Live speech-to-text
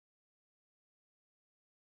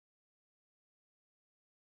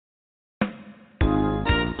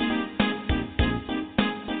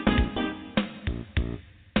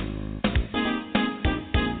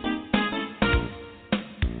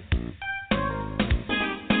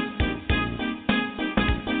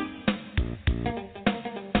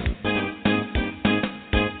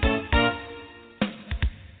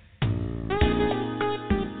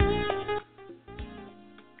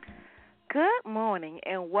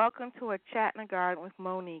welcome to A Chat in the Garden with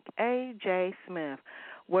Monique A.J. Smith,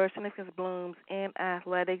 where significance blooms in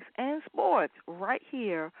athletics and sports, right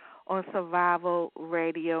here on Survival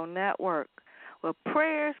Radio Network. Well,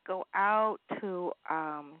 prayers go out to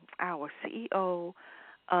our CEO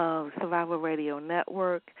of Survival Radio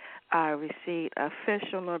Network. I received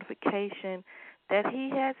official notification that he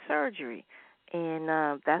had surgery,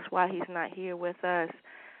 and that's why he's not here with us.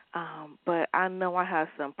 But I know I have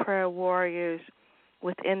some prayer warriors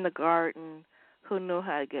within the garden who know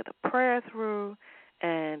how to get a prayer through,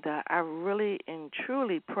 and I really and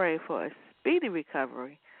truly pray for a speedy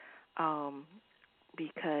recovery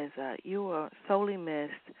because you are sorely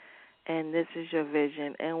missed, and this is your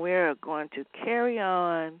vision, and we're going to carry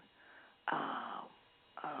on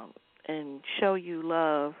and show you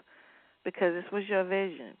love because this was your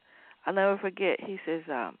vision. I'll never forget, he says,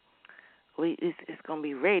 it's going to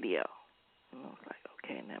be radio. And I was like,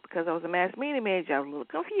 okay, now, because I was a mass media major, I was a little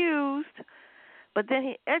confused. But then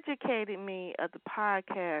he educated me of the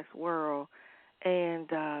podcast world,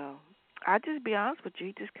 and I'll just be honest with you,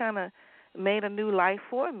 he just kind of made a new life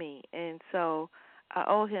for me. And so I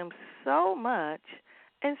owe him so much,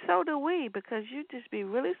 and so do we, because you'd just be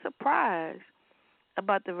really surprised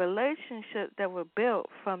about the relationship that were built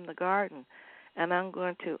from the garden. And I'm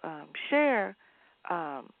going to share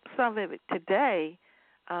some of it today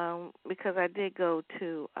because I did go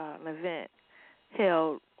to an event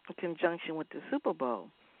held in conjunction with the Super Bowl.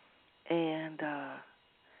 And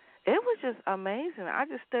it was just amazing. I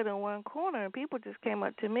just stood in one corner, and people just came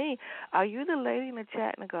up to me, "Are you the lady in the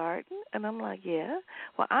chat in the garden?" And I'm like, "Yeah."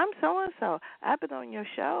 "Well, I'm so-and-so. I've been on your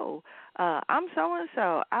show. I'm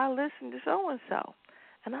so-and-so. I listen to so-and-so."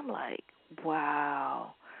 And I'm like,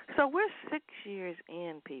 wow. So we're 6 years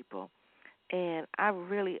in, people, and I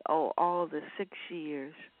really owe all the 6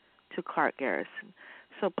 years to Clark Garrison.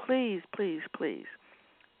 So please, please, please,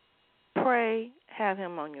 pray, have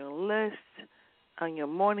him on your list, on your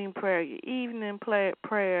morning prayer, your evening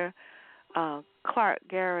prayer. Clark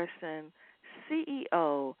Garrison,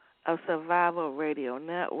 CEO of Survival Radio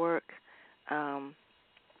Network, and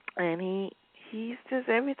he's just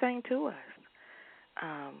everything to us,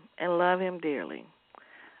 and love him dearly.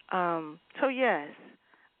 So yes,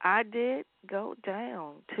 I did go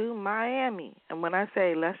down to Miami, and when I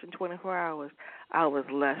say less than 24 hours, I was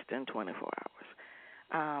less than 24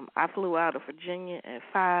 hours. I flew out of Virginia at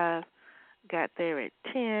 5, got there at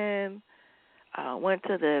 10, went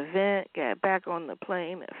to the event, got back on the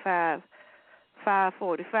plane at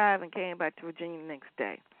 5:45, and came back to Virginia the next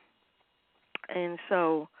day. And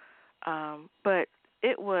so, but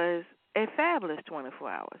it was a fabulous 24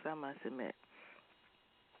 hours, I must admit.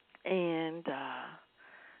 And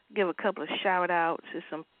give a couple of shout-outs to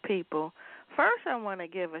some people. First, I want to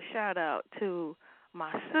give a shout-out to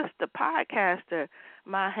my sister podcaster,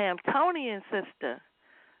 my Hamptonian sister,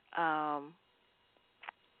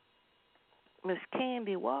 Miss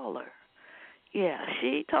Candy Waller. Yeah,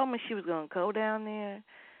 she told me she was going to go down there,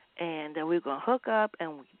 and we were going to hook up,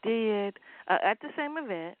 and we did at the same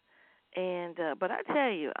event. And but I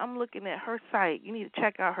tell you, I'm looking at her site. You need to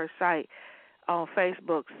check out her site on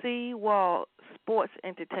Facebook, Seawall Sports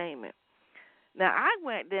Entertainment. Now, I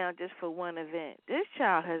went down just for one event. This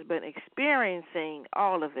child has been experiencing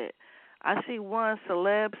all of it. I see one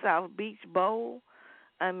Celeb South Beach Bowl.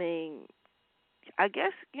 I mean, I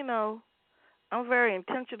guess, I'm very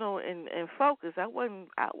intentional and focused. I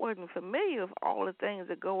wasn't familiar with all the things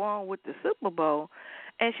that go on with the Super Bowl.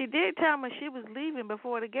 And she did tell me she was leaving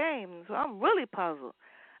before the game, so I'm really puzzled.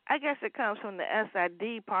 I guess it comes from the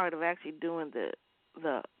SID part of actually doing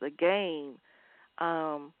the game.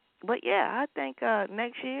 But yeah, I think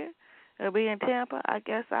next year it'll be in Tampa. I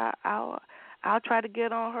guess I'll try to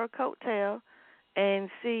get on her coattail and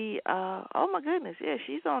see. Oh my goodness, yeah,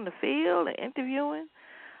 she's on the field and interviewing.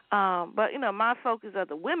 But my focus are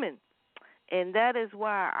the women, and that is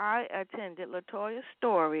why I attended LaToya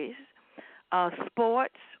Story's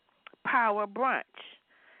Sports Power Brunch.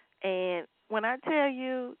 And when I tell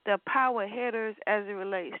you the power hitters as it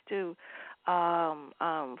relates to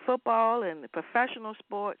football and the professional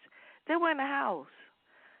sports, they were in the house.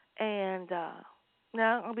 And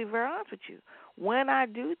now I'm going to be very honest with you. When I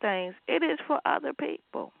do things, it is for other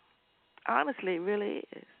people. Honestly, it really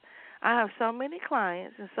is. I have so many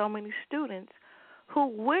clients and so many students who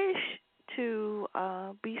wish to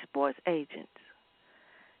be sports agents.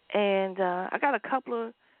 And I got a couple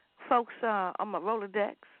of folks on my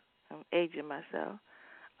Rolodex, I'm aging myself,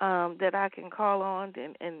 that I can call on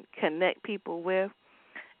and connect people with.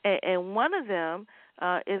 And one of them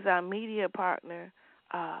is our media partner,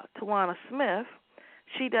 Tawana Smith.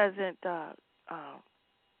 She doesn't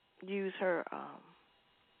use her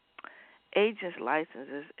agent's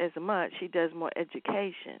license as much. She does more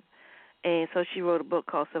education. And so she wrote a book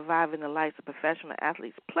called Surviving the Life of Professional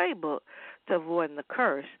Athletes Playbook to Avoiding the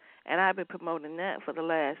Curse. And I've been promoting that for the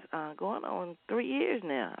last going on 3 years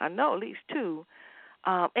now. I know at least 2.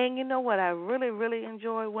 And you know what I really, really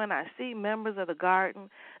enjoy when I see members of the garden,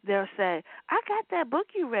 they'll say, I got that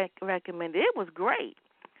book you recommended. It was great.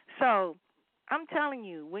 So I'm telling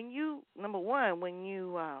you, when you, number one, when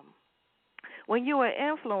you are an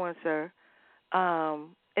influencer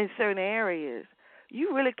in certain areas,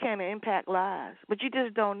 you really can impact lives, but you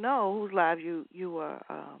just don't know whose lives you are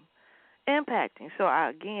impacting. So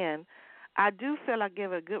I do feel I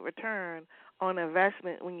give a good return on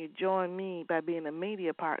investment when you join me by being a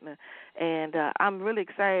media partner, and I'm really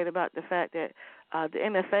excited about the fact that the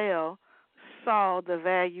NFL saw the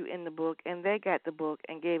value in the book, and they got the book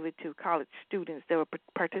and gave it to college students that were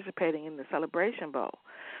participating in the Celebration Bowl.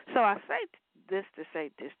 So I say this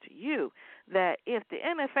to you, that if the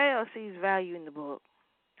NFL sees value in the book,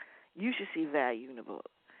 you should see value in the book.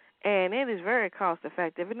 And it is very cost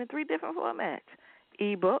effective in 3 different formats: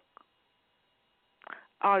 ebook,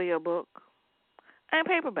 audiobook, and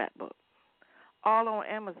paperback book, all on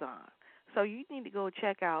Amazon. So you need to go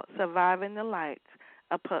check out Surviving the Lights,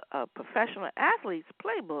 a professional athlete's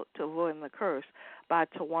playbook to avoiding the curse by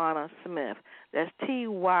Tawana Smith. That's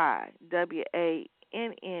Tyawanna.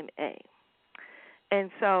 And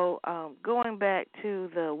so going back to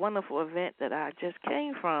the wonderful event that I just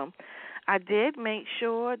came from, I did make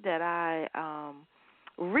sure that I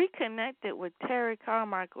reconnected with Terry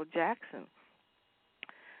Carmichael Jackson.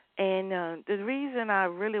 And the reason I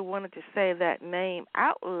really wanted to say that name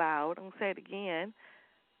out loud, I'm going to say it again,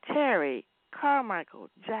 Terry Carmichael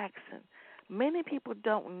Jackson. Many people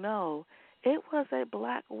don't know it was a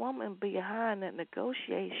black woman behind that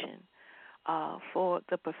negotiation for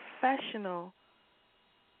the professional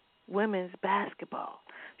women's basketball.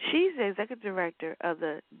 She's the executive director of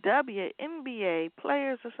the WNBA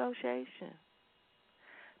Players Association.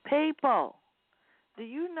 People, do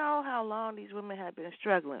you know how long these women have been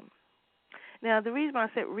struggling? Now, the reason I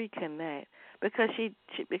said reconnect, because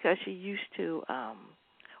she used to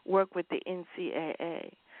work with the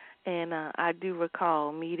NCAA, and I do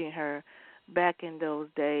recall meeting her back in those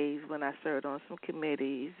days when I served on some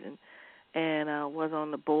committees and was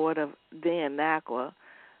on the board of then NACWA.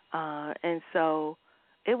 And so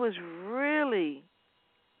it was really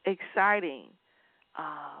exciting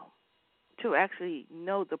to actually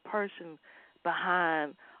know the person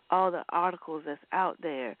behind all the articles that's out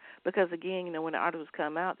there. Because, again, you know, when the articles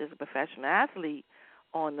come out, there's a professional athlete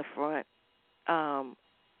on the front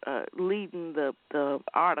leading the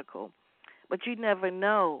article. But you never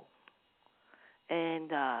know.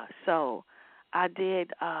 And so I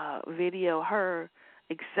did video her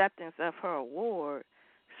acceptance of her award.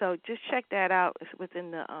 So just check that out. It's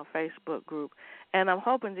within the Facebook group. And I'm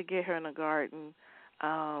hoping to get her in the garden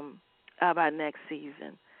by next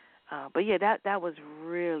season. But, yeah, that was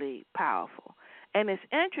really powerful. And it's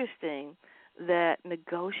interesting that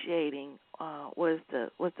negotiating was the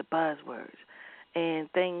buzzwords.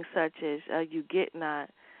 And things such as you get not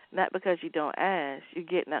because you don't ask, you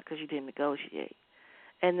get not because you didn't negotiate.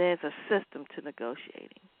 And there's a system to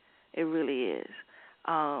negotiating. It really is.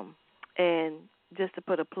 And just to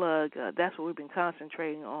put a plug, that's what we've been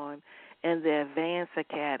concentrating on in the Advanced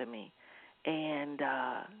Academy. And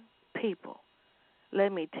people,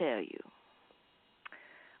 let me tell you,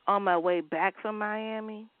 on my way back from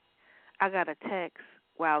Miami, I got a text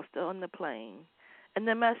while I was still on the plane, and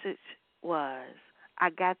the message was,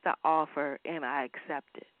 I got the offer and I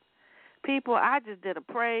accepted. People, I just did a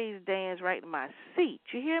praise dance right in my seat.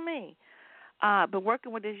 You hear me? I've been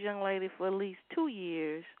working with this young lady for at least 2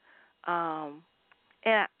 years, and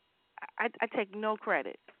I take no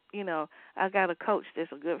credit. You know, I got a coach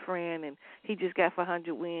that's a good friend, and he just got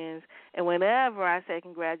 400 wins. And whenever I say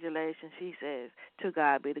congratulations, she says, to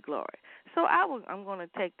God be the glory. So I'm going to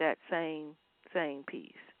take that same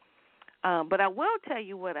piece. But I will tell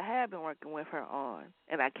you what I have been working with her on,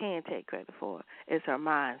 and I can take credit for, is her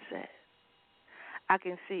mindset. I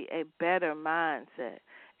can see a better mindset.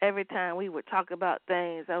 Every time we would talk about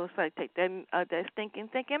things, I was like, take that stinking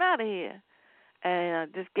thinking out of here,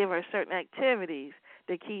 and just give her certain activities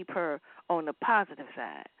to keep her on the positive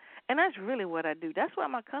side. And that's really what I do. That's why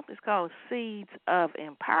my company is called Seeds of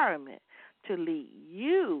Empowerment, to lead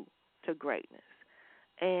you to greatness.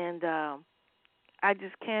 And I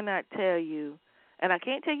just cannot tell you, and I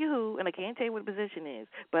can't tell you who, and I can't tell you what the position is,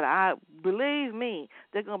 but believe me,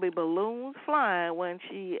 there are going to be balloons flying when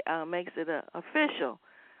she makes it official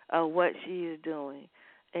of what she is doing.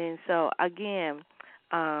 And so, again,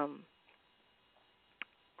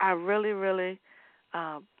 I really, really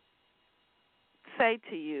um, say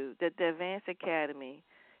to you that the Advanced Academy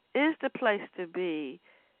is the place to be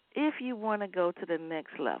if you want to go to the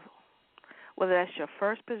next level, whether that's your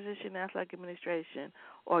first position in athletic administration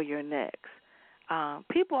or your next.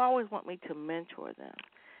 People always want me to mentor them.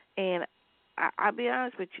 And I'll be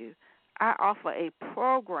honest with you, I offer a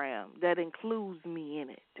program that includes me in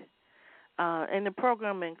it. And the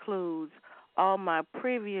program includes all my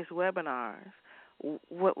previous webinars,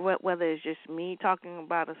 whether it's just me talking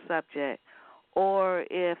about a subject or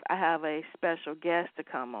if I have a special guest to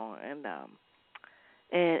come on. And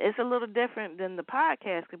it's a little different than the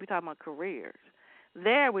podcast because we're talking about careers.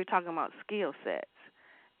 There we're talking about skill sets.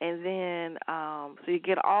 And then so you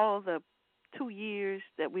get all of the 2 years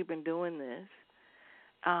that we've been doing this.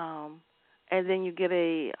 And then you get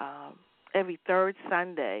every third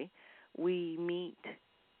Sunday we meet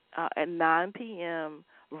at 9 p.m.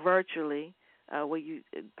 virtually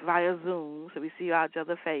via Zoom, so we see each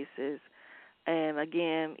other's faces. And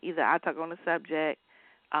again, either I talk on the subject,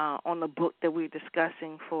 on the book that we're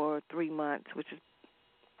discussing for 3 months, which is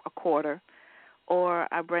a quarter, or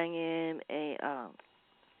I bring in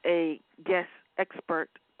a guest expert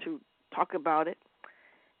to talk about it.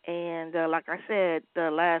 And like I said,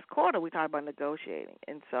 the last quarter we talked about negotiating.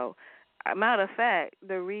 And so, matter of fact,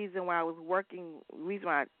 the reason why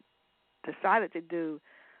I decided to do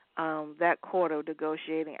that quarter of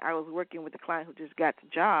negotiating, I was working with a client who just got the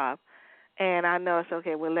job, and I know it's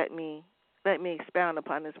okay. Well, let me expound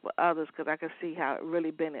upon this with others because I could see how it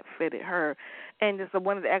really benefited her. And just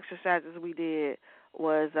one of the exercises we did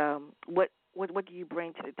was what do you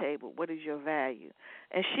bring to the table? What is your value?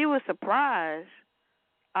 And she was surprised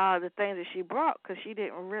the things that she brought because she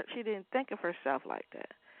didn't think of herself like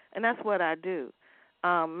that. And that's what I do.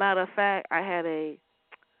 Matter of fact, I had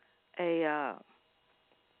a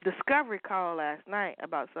discovery call last night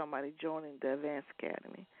about somebody joining the Advanced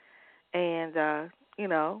Academy. And,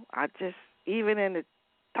 I just, even in the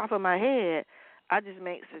top of my head, I just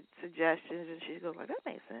make suggestions, and she goes like, that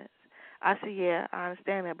makes sense. I said, yeah, I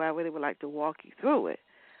understand that, but I really would like to walk you through it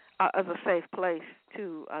as a safe place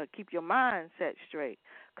to keep your mind set straight.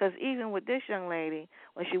 Because even with this young lady,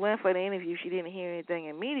 when she went for the interview, she didn't hear anything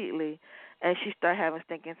immediately, and she started having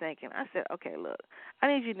thinking. I said, okay, look, I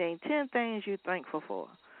need you to name 10 things you're thankful for.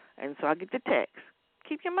 And so I get the text.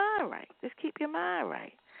 Keep your mind right. Just keep your mind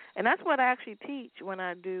right. And that's what I actually teach when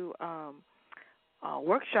I do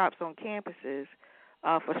workshops on campuses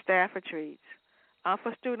for staff retreats,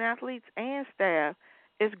 for student athletes and staff,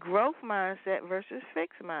 is growth mindset versus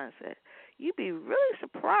fixed mindset. You'd be really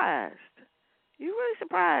surprised. You're really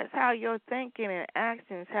surprised how your thinking and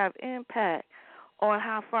actions have impact on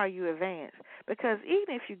how far you advance. Because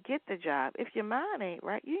even if you get the job, if your mind ain't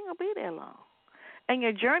right, you ain't going to be there long. And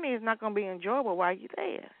your journey is not going to be enjoyable while you're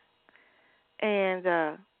there.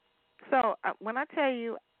 And so when I tell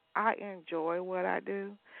you I enjoy what I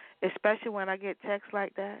do, especially when I get texts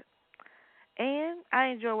like that, and I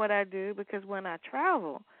enjoy what I do because when I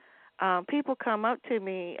travel, people come up to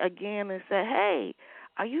me again and say, hey,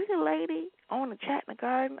 are you the lady on the Chat in the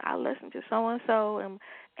Garden? I listen to so-and-so.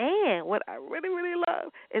 And what I really, really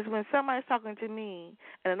love is when somebody's talking to me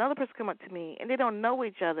and another person come up to me and they don't know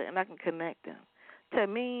each other and I can connect them. To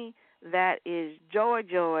me, that is joy,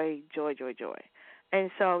 joy, joy, joy, joy.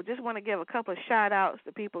 And so just want to give a couple of shout-outs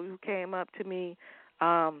to people who came up to me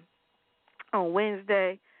on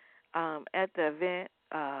Wednesday at the event.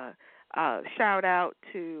 Shout-out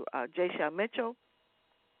to Jaysha Mitchell.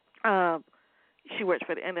 She works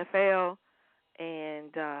for the NFL,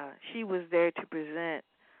 and she was there to present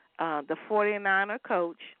the 49er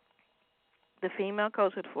coach, the female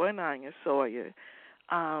coach of the 49ers, Sawyer,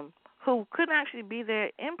 who couldn't actually be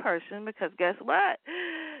there in person because guess what?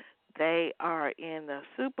 They are in the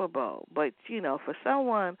Super Bowl. But, for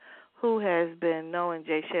someone who has been knowing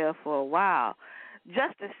Jay Shell for a while,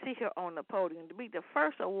 just to see her on the podium, to be the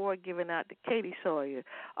first award given out to Katie Sawyer,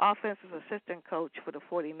 offensive assistant coach for the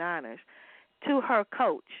 49ers, to her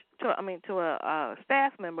coach, to a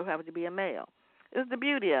staff member who happened to be a male. It's the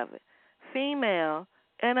beauty of it. Female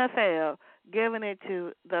NFL giving it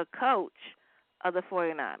to the coach of the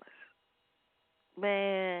 49ers.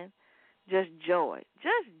 Man, just joy.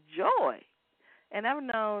 Just joy. And I've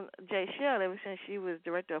known Jay Shell ever since she was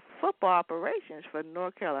director of football operations for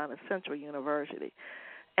North Carolina Central University.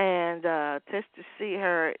 And just to see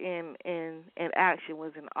her in action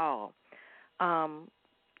was in awe.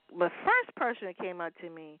 The first person that came up to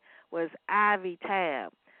me was Ivy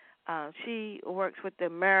Tabb. She works with the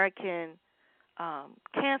American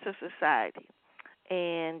Cancer Society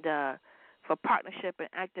and for Partnership and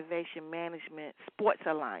Activation Management Sports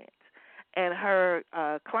Alliance. and her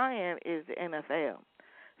client is the NFL.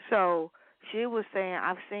 So she was saying,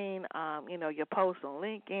 I've seen, your post on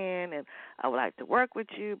LinkedIn, and I would like to work with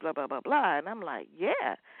you, blah, blah, blah, blah. And I'm like,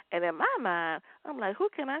 yeah. And in my mind, I'm like, who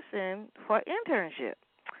can I send for an internship?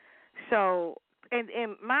 So, and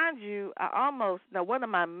mind you, one of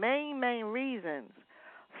my main reasons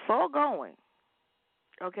for going,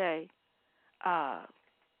 okay,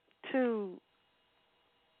 to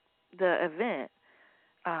the event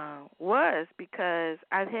was because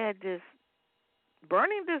I had this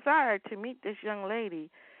burning desire to meet this young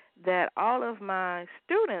lady that all of my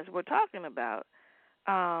students were talking about,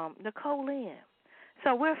 Nicole Lynn.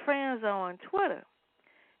 So we're friends on Twitter.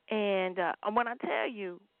 And when I tell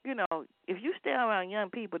you, if you stay around young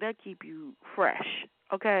people, they'll keep you fresh,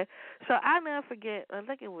 okay? So I never forget, I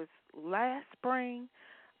think it was last spring,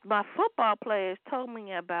 my football players told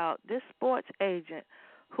me about this sports agent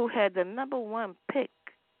who had the number one pick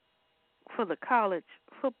for the college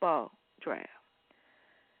football draft.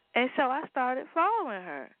 And so I started following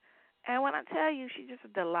her. And when I tell you, she's just a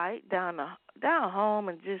delight down home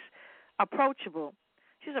and just approachable.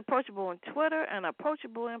 She's approachable on Twitter and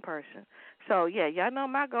approachable in person. So, yeah, y'all know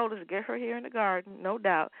my goal is to get her here in the garden, no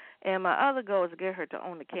doubt. And my other goal is to get her to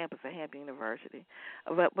own the campus of Hampton University,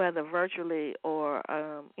 whether virtually or,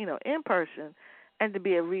 in person, and to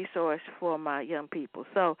be a resource for my young people.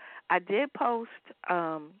 So I did post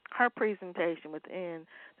her presentation within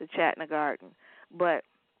the Chat in the Garden. But,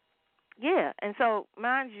 yeah, and so,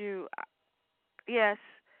 mind you, yes,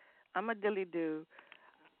 I'm a dilly-do.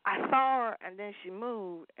 I saw her, and then she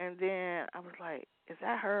moved, and then I was like, is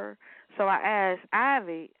that her? So I asked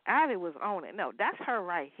Ivy. Ivy was on it. No, that's her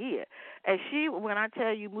right here. And she, when I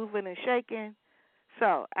tell you moving and shaking,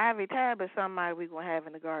 so Ivy Tab is somebody we're going to have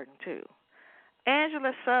in the garden, too.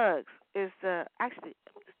 Angela Suggs is let me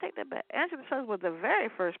just take that back. Angela Suggs was the very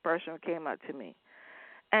first person who came up to me.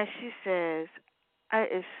 And she says,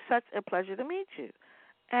 it's such a pleasure to meet you.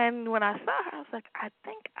 And when I saw her, I was like, I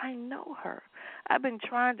think I know her. I've been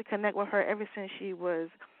trying to connect with her ever since she was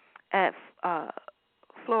at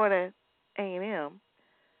Florida A&M,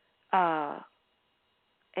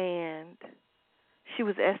 and she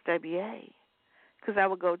was SWA, because I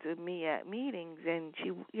would go to at meetings, and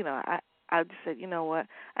she, I just said, you know what,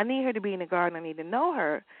 I need her to be in the garden. I need to know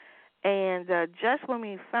her. And just when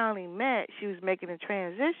we finally met, she was making a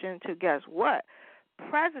transition to, guess what,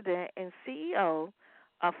 President and CEO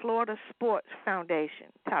of Florida Sports Foundation,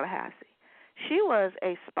 Tallahassee. She was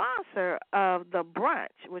a sponsor of the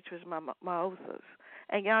brunch, which was my mimosas.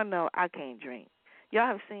 And y'all know I can't drink. Y'all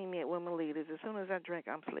have seen me at Women Leaders. As soon as I drink,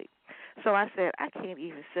 I'm asleep. So I said, I can't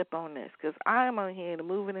even sip on this because I'm on here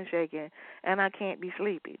moving and shaking, and I can't be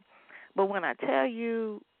sleepy. But when I tell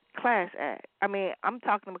you class act, I mean, I'm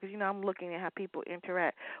talking because, I'm looking at how people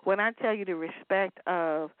interact. When I tell you the respect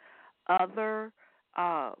of other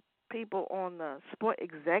people on the sport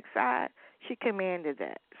exec side, she commanded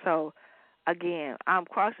that. So, again, I'm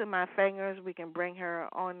crossing my fingers we can bring her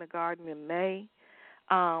on the garden in May.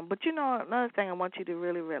 But another thing I want you to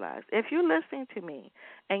really realize, if you're listening to me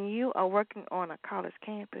and you are working on a college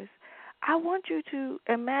campus, I want you to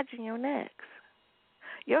imagine your next.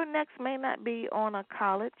 Your next may not be on a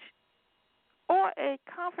college or a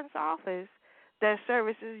conference office that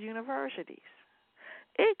services universities.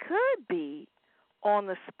 It could be on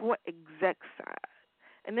the sport exec side.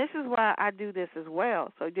 And this is why I do this as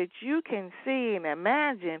well, so that you can see and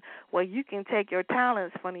imagine where you can take your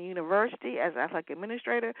talents from the university as athletic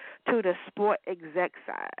administrator to the sport exec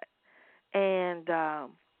side. And,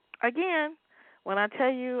 again, when I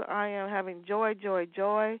tell you I am having joy,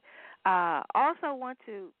 also want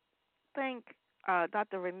to thank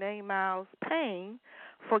Dr. Renee Miles Payne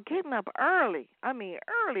for getting up early,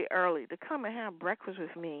 early, to come and have breakfast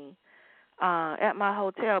with me at my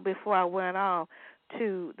hotel before I went off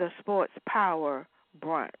to the Sports Power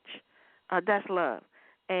brunch. That's love.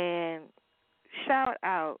 And shout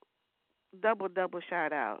out, double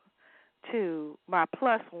shout out to my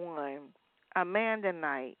plus one, Amanda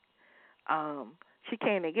Knight. She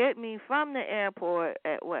came to get me from the airport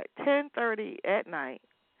at 10:30 at night.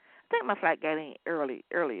 I think my flight got in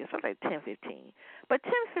earlier, so like 10:15. But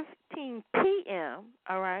 10:15 p.m.,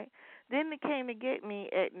 all right, then they came to get me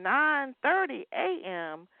at 9:30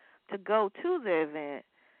 a.m. to go to the event.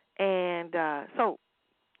 And so,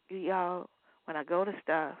 y'all, when I go to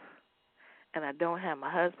stuff and I don't have my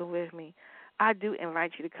husband with me, I do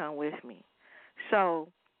invite you to come with me. So,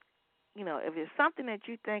 if it's something that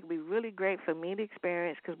you think would be really great for me to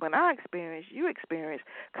experience, because when I experience, you experience,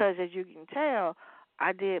 because as you can tell,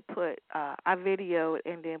 I did put, I videoed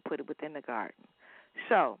and then put it within the garden.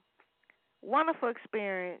 So, wonderful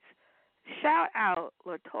experience. Shout out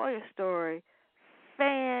Latoya Story.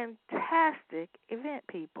 Fantastic event,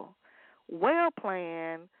 people. Well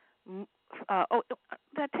planned. Did I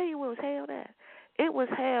tell you where it was held at? It was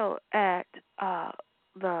held at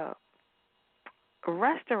the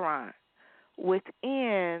restaurant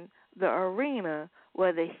within the arena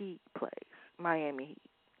where the Heat plays, Miami Heat.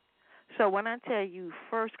 So when I tell you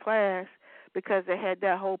first class, because they had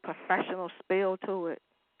that whole professional spill to it,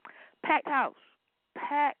 packed house,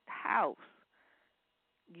 packed house.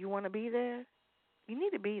 You want to be there? You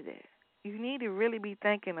need to be there. You need to really be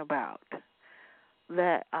thinking about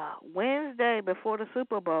that Wednesday before the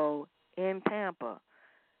Super Bowl in Tampa,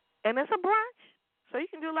 and it's a brunch, so you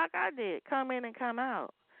can do like I did, come in and come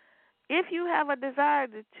out. If you have a desire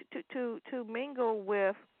to mingle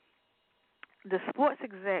with the sports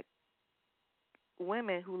exec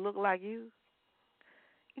women who look like you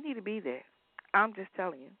need to be there. I'm just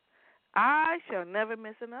telling you. I shall never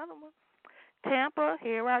miss another one. Tampa,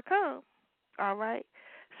 here I come. All right.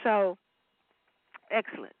 So,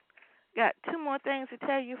 excellent. Got two more things to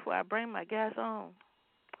tell you before I bring my guests on.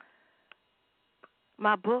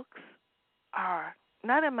 My books are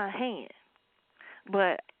not in my hand,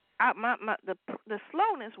 but the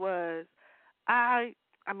slowness was I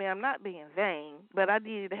mean, I'm not being vain, but I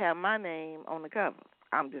needed to have my name on the cover.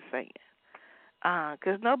 I'm just saying.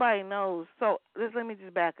 Because nobody knows. So let me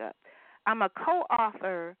just back up. I'm a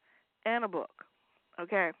co-author in a book,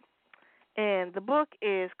 okay? And the book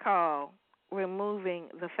is called Removing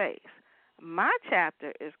the Face. My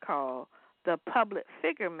chapter is called The Public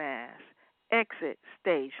Figure Mask, Exit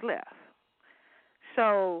Stage Left.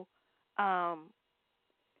 So,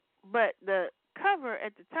 but the cover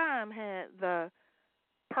at the time had the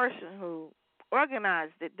person who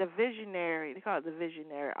organized it, the visionary, they call it the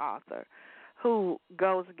visionary author, who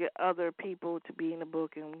goes to get other people to be in the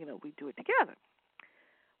book, and, we do it together.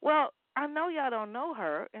 Well, I know y'all don't know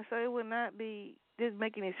her, and so it would not be, didn't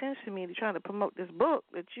make any sense to me to try to promote this book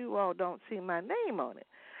that you all don't see my name on it.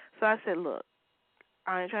 So I said, look,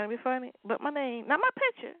 I ain't trying to be funny, but my name, not my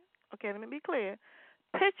picture, okay, let me be clear.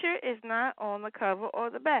 Picture is not on the cover or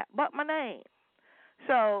the back, but my name.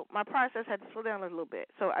 So my process had to slow down a little bit.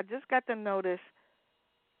 So I just got the notice,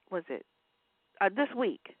 this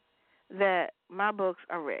week, that my books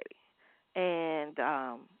are ready, and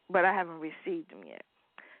but I haven't received them yet.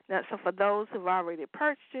 Now, so for those who've already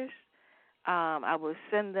purchased, I will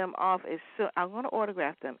send them off as soon. I'm going to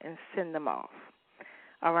autograph them and send them off.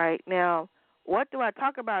 All right. Now, what do I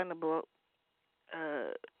talk about in the book?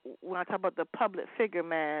 When I talk about the public figure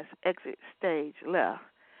mask, exit stage left.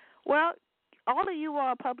 Well, all of you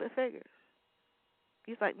are public figures.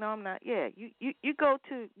 He's like, no, I'm not. Yeah, you go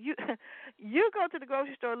to you go to the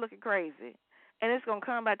grocery store looking crazy, and it's gonna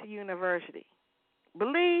come back to university.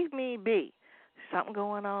 Believe me, B. Something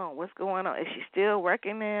going on. What's going on? Is she still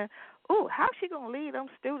working there? Ooh, how's she gonna lead them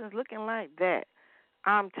students looking like that?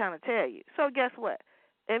 I'm trying to tell you. So guess what?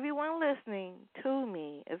 Everyone listening to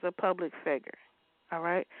me is a public figure. All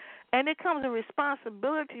right? And it comes a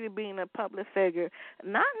responsibility to being a public figure,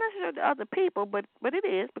 not necessarily to other people, but it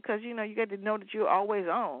is, because, you get to know that you're always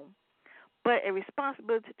on, but a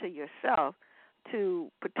responsibility to yourself to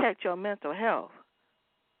protect your mental health,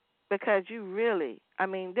 because you really, I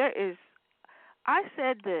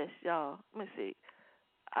said this, y'all, let me see.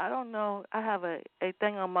 I don't know, I have a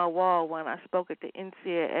thing on my wall when I spoke at the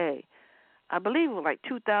NCAA. I believe it was like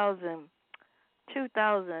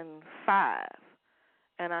 2005.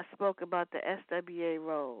 And I spoke about the SWA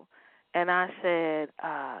role. And I said,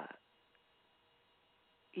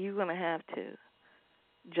 you're going to have to,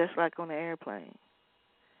 just like on the airplane,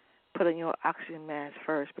 put on your oxygen mask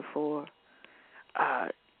first before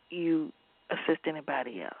you assist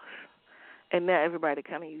anybody else. And now everybody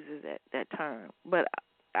kind of uses that term. But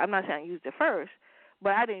I'm not saying I used it first,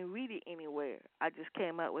 but I didn't read it anywhere. I just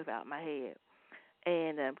came up with it out my head.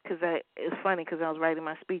 And because it's funny, because I was writing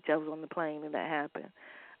my speech, I was on the plane, and that happened.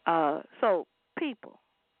 So, people,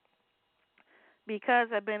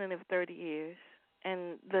 because I've been in it for 30 years,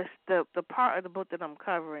 and the part of the book that I'm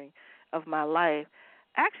covering of my life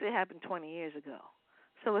actually happened 20 years ago.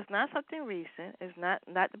 So it's not something recent. It's not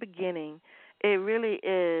the beginning. It really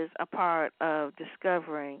is a part of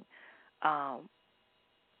discovering.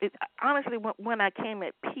 Honestly, when I came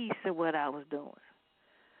at peace with what I was doing.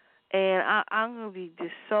 And I'm going to be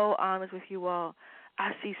just so honest with you all.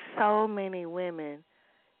 I see so many women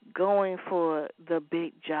going for the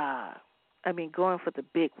big job. Going for the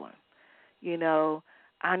big one.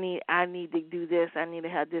 I need to do this. I need to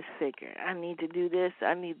have this figure. I need to do this.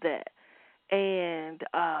 I need that. And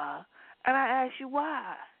I ask you,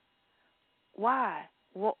 why? Why?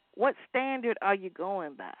 What standard are you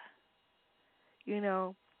going by? You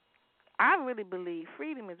know, I really believe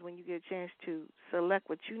freedom is when you get a chance to select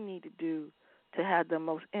what you need to do to have the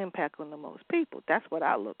most impact on the most people. That's what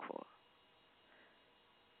I look for.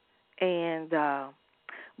 And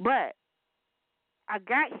but I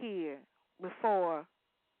got here before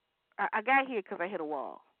I got here because I hit a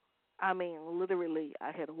wall. I mean, literally,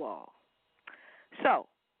 I hit a wall. So,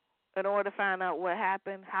 in order to find out what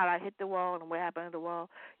happened, how I hit the wall, and what happened at the wall,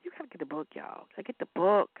 you gotta get the book, y'all. I get the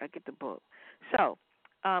book. So,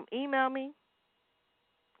 email me,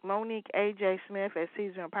 Monique AJ Smith at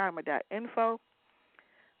CaesarEmpowerment.info,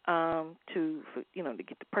 to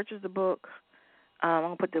get to purchase the book. I'm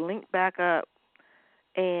gonna put the link back up,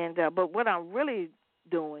 and but what I'm really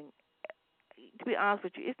doing, to be honest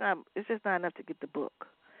with you, it's just not enough to get the book.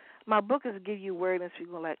 My book is to give you awareness. You're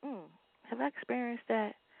going like, have I experienced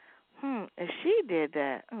that? If she did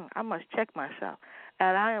that, I must check myself.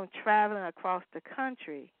 And I am traveling across the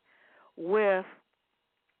country with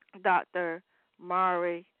Dr.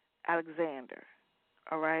 Mari Alexander,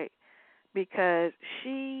 all right? Because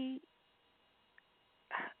she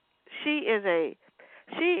is a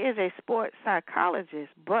sports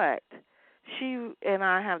psychologist, but she and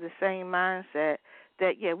I have the same mindset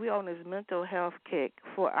that, we on this mental health kick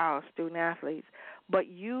for our student athletes, but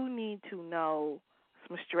you need to know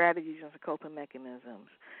some strategies and some coping mechanisms.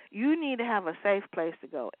 You need to have a safe place to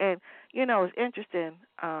go. And, it's interesting.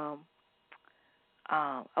 I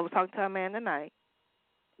was talking to a man tonight,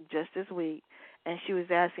 just this week, and she was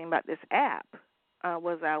asking about this app.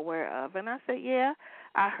 Was I aware of? And I said, yeah.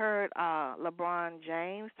 I heard LeBron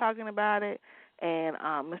James talking about it, and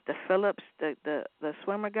Mr. Phillips, the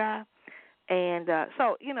swimmer guy. And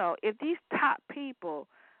so, if these top people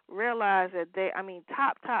realize that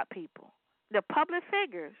top people, the public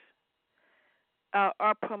figures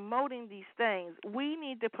are promoting these things, we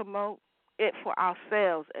need to promote it for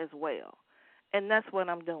ourselves as well. And that's what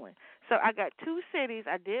I'm doing. So I got 2 cities.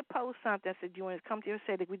 I did post something. I said, you want to come to your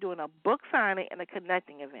city? We're doing a book signing and a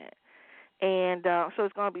connecting event. And so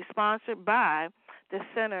it's going to be sponsored by the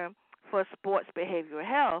Center for Sports Behavioral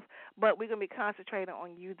Health, but we're going to be concentrating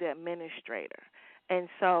on you, the administrator. And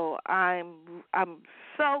so I'm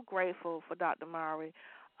so grateful for Dr. Mari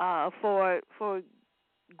for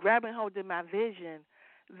grabbing hold of my vision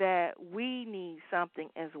that we need something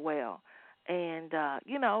as well. And,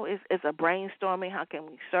 it's a brainstorming. How can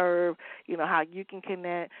we serve? How you can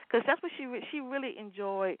connect. Because that's what she really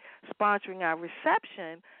enjoyed sponsoring our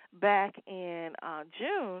reception back in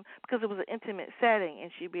June, because it was an intimate setting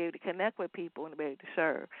and she'd be able to connect with people and be able to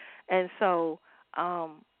serve. And so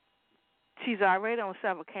she's already on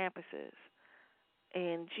several campuses,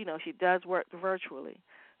 and, she does work virtually.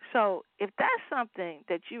 So if that's something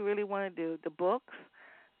that you really want to do, the books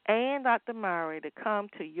and Dr. Murray to come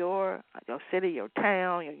to your city, your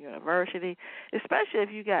town, your university, especially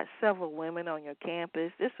if you got several women on your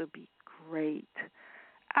campus, this would be great,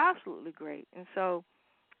 absolutely great. And so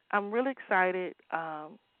I'm really excited.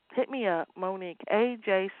 Hit me up, Monique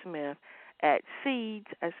A.J. Smith at Seeds,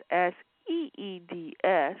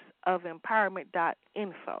 SEEDS, of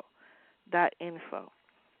empowerment.info.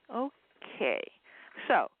 Okay.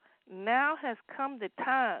 So now has come the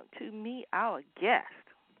time to meet our guest.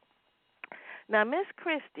 Now, Miss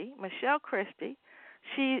Christie, Michelle Christie,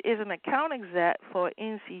 she is an account exec for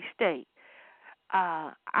NC State.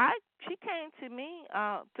 She came to me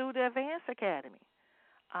through the Advanced Academy.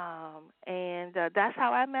 And that's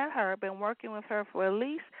how I met her. Been working with her for at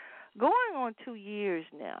least going on 2 years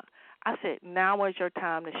now. I said, now is your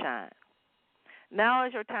time to shine. Now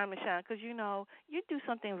is your time to shine, because, you do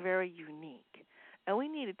something very unique. And we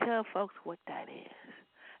need to tell folks what that is.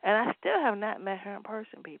 And I still have not met her in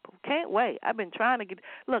person, people. Can't wait. I've been trying to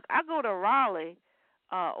look, I go to Raleigh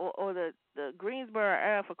or the Greensboro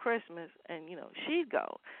area for Christmas, and, she'd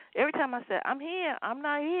go. Every time I said, I'm here, I'm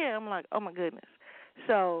not here, I'm like, oh, my goodness.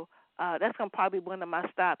 So that's going to probably be one of my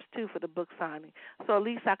stops, too, for the book signing. So at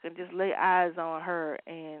least I can just lay eyes on her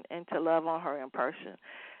and to love on her in person.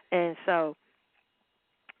 And so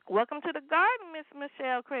welcome to the garden, Miss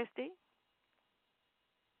Michelle Christie.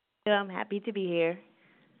 I'm happy to be here.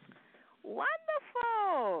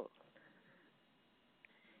 Wonderful.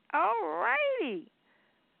 All righty.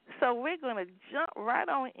 So we're going to jump right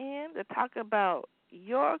on in to talk about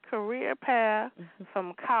your career path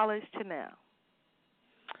from college to now.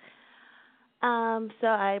 So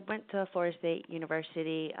I went to Florida State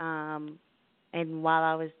University, and while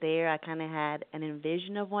I was there, I kind of had an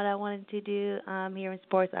envision of what I wanted to do here in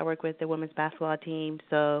sports. I work with the women's basketball team,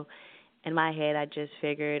 so in my head, I just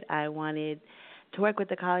figured I wanted to work with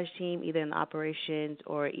the college team, either in the operations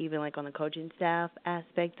or even like on the coaching staff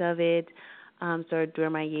aspect of it. So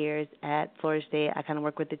during my years at Florida State, I kind of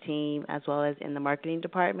worked with the team as well as in the marketing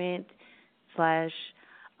department slash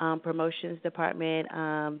promotions department.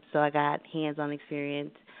 So I got hands-on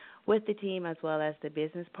experience with the team as well as the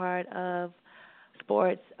business part of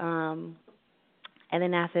sports. And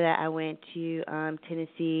then after that, I went to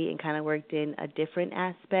Tennessee and kind of worked in a different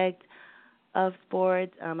aspect of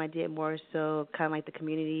sports. I did more so kind of like the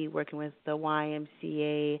community, working with the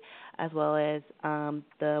YMCA as well as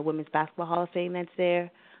the Women's Basketball Hall of Fame that's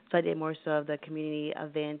there. So I did more so of the community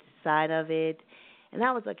events side of it. And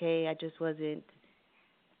that was okay. I just wasn't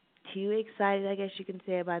too excited, I guess you can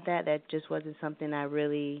say, about that. That just wasn't something I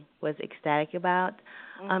really was ecstatic about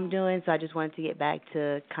doing. So I just wanted to get back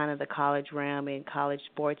to kind of the college realm and college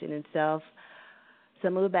sports in itself. So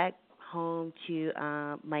I moved back home to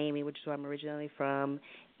Miami, which is where I'm originally from,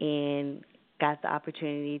 and got the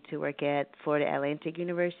opportunity to work at Florida Atlantic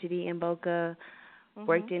University in Boca.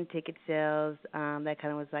 Worked in ticket sales. That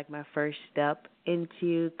kind of was like my first step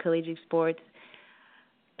into collegiate sports.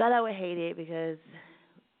 Thought I would hate it because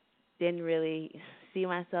didn't really see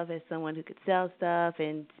myself as someone who could sell stuff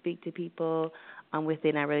and speak to people.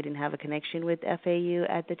 Within, I really didn't have a connection with FAU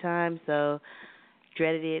at the time, so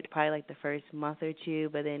dreaded it probably like the first month or two,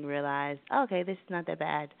 but then realized, oh, okay, this is not that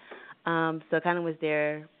bad. So kind of was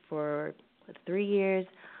there for 3 years,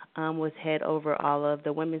 was head over all of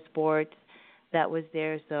the women's sports that was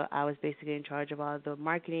there. So I was basically in charge of all of the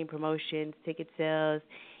marketing, promotions, ticket sales,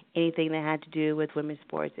 anything that had to do with women's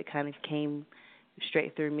sports. It kind of came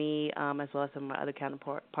straight through me, as well as some of my other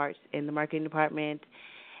counterparts in the marketing department.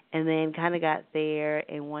 And then kind of got there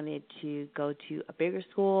and wanted to go to a bigger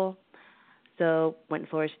school. So went to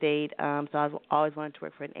Florida State. So I always wanted to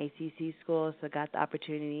work for an ACC school. So got the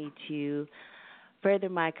opportunity to further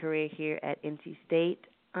my career here at NC State,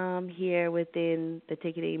 here within the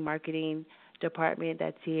ticketing marketing department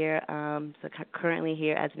that's here. So currently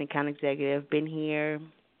here as an account executive. Been here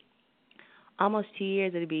almost 2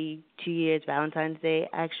 years. It'll be 2 years Valentine's Day,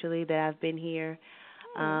 actually, that I've been here.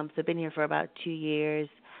 So been here for about 2 years.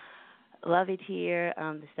 Love it here.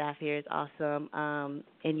 The staff here is awesome.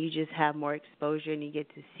 And you just have more exposure and you get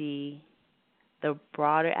to see the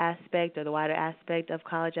broader aspect or the wider aspect of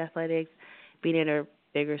college athletics. Being in a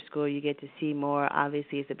bigger school, you get to see more.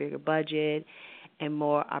 Obviously, it's a bigger budget and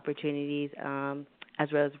more opportunities,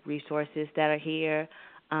 as well as resources that are here.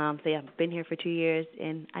 So, yeah, I've been here for 2 years,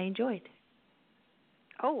 and I enjoyed.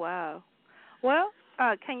 Oh, wow. Well,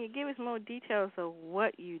 can you give us more details of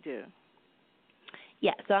what you do?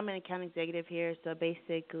 Yeah, so I'm an account executive here. So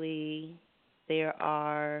basically there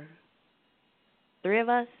are 3 of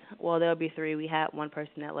us. Well, there'll be 3. We had one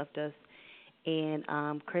person that left us in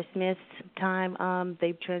Christmas time.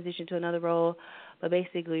 They've transitioned to another role. But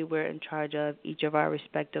basically we're in charge of each of our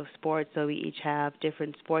respective sports. So we each have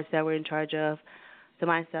different sports that we're in charge of. So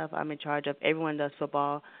myself, I'm in charge of, everyone does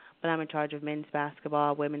football, but I'm in charge of men's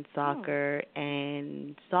basketball, women's soccer,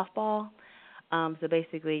 and softball. So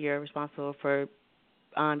basically you're responsible for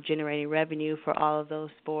generating revenue for all of those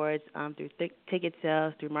sports through ticket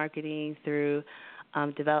sales, through marketing, through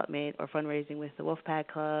development or fundraising with the WolfPack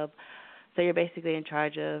Club. So you're basically in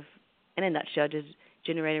charge of, in a nutshell, just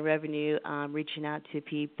generating revenue, reaching out to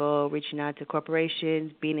people, reaching out to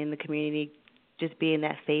corporations, being in the community, just being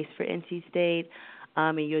that face for NC State.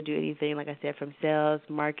 And you'll do anything, like I said, from sales,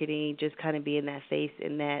 marketing, just kind of being that face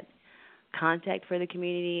and that contact for the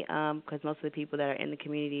community, because most of the people that are in the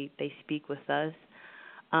community, they speak with us.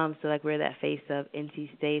 So, like, we're that face of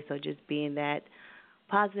NC State, so just being that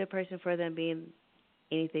positive person for them, being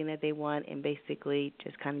anything that they want, and basically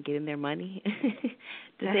just kind of getting their money,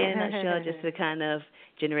 to say in a nutshell, just to kind of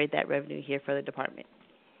generate that revenue here for the department.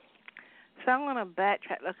 So I'm going to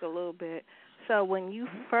backtrack a little bit. So when you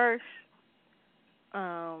first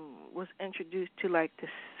was introduced to, like, the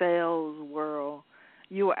sales world,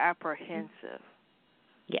 you were apprehensive.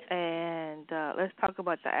 Yes. And let's talk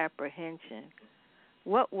about the apprehension.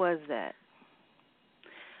 What was that?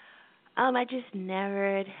 I just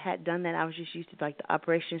never had done that. I was just used to, like, the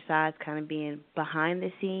operation side, kind of being behind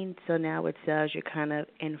the scenes. So now with sales, you're kind of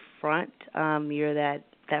in front. You're that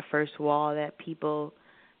first wall that people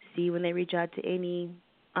see when they reach out to any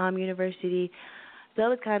university. So it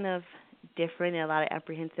was kind of different and a lot of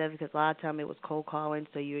apprehensive because a lot of time it was cold calling.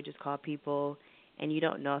 So you would just call people and you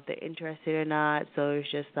don't know if they're interested or not. So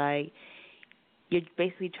it's just like you're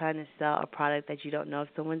basically trying to sell a product that you don't know if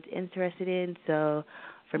someone's interested in. So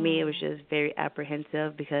for me, it was just very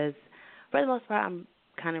apprehensive because for the most part, I'm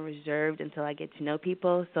kind of reserved until I get to know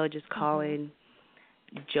people. So just calling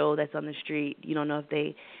Joe that's on the street, you don't know if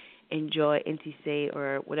they enjoy NC State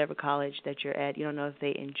or whatever college that you're at. You don't know if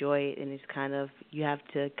they enjoy it, and it's kind of you have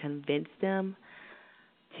to convince them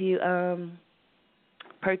to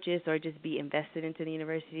purchase or just be invested into the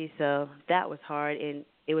university. So that was hard, and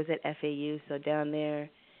it was at FAU. So down there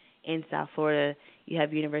in South Florida, you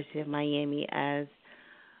have University of Miami as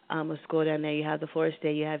a school down there. You have the Florida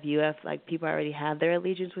State, you have UF. Like, people already have their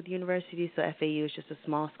allegiance with universities, so FAU is just a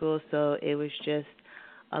small school. So it was just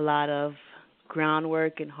a lot of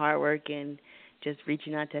groundwork and hard work and just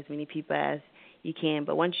reaching out to as many people as you can.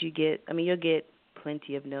 But once you get, you'll get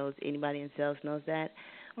plenty of no's. Anybody in sales knows that.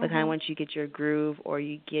 But kind of once you get your groove or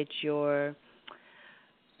you get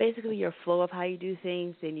basically your flow of how you do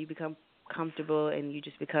things, then you become comfortable and you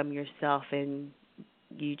just become yourself and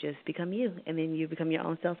you just become you, and then you become your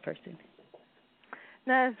own salesperson.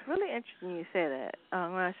 Now, it's really interesting you say that.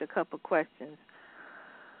 I'm going to ask you a couple of questions.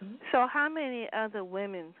 So how many other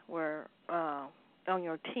women were on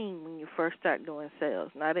your team when you first started doing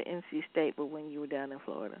sales? Not at NC State, but when you were down in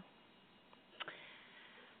Florida.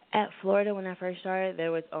 At Florida, when I first started,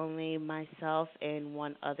 there was only myself and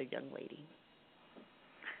one other young lady.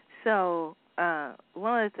 So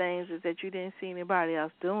one of the things is that you didn't see anybody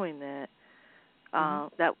else doing that.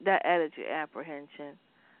 That added to apprehension.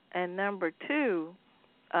 And number two,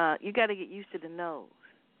 you got to get used to the no's.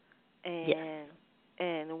 And yes.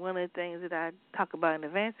 And one of the things that I talk about in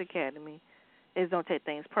Advanced Academy is don't take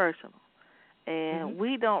things personal. And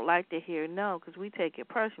we don't like to hear no because we take it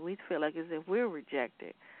personal. We feel like as if we're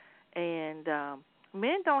rejected. And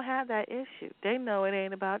men don't have that issue. They know it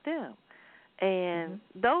ain't about them. And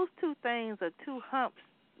those two things are two humps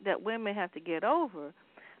that women have to get over,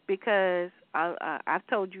 because I've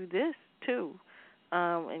told you this too,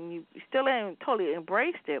 and you still haven't totally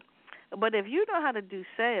embraced it. But if you know how to do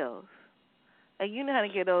sales and you know how to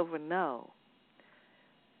get over no,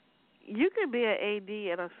 you could be an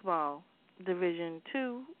AD at a small Division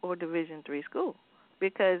II or Division III school,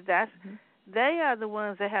 because that's they are the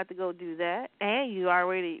ones that have to go do that, and you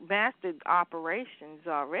already mastered operations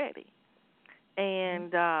already.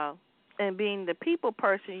 And being the people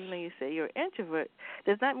person, you say you're an introvert,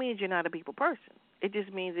 does not mean you're not a people person. It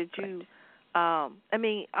just means that you,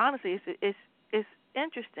 honestly, it's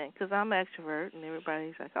interesting because I'm an extrovert, and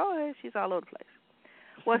everybody's like, oh, she's all over the place.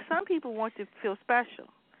 Well, some people want to feel special.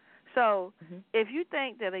 So if you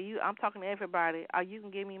think that I'm talking to everybody, you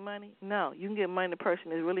can give me money? No, you can give money to the person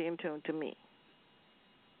that's really in tune to me.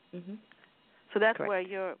 So that's Correct.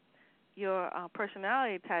 where your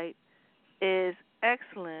personality type is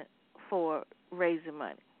excellent for raising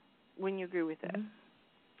money. Wouldn't you agree with that?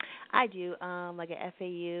 I do. Like at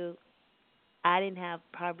FAU, I didn't have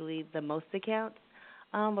probably the most accounts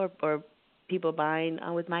or people buying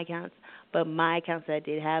with my accounts, but my accounts that I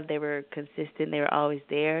did have, they were consistent. They were always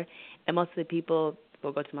there. And most of the people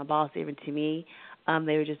will go to my boss, even to me.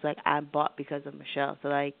 They were just like, I bought because of Michelle. So,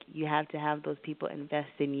 like, you have to have those people invest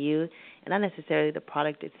in you, and not necessarily the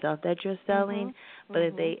product itself that you're selling, but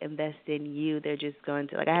if they invest in you, they're just going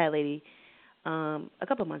to, like, I had a lady a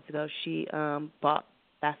couple months ago, she bought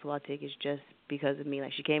basketball tickets just because of me.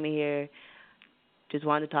 Like, she came in here, just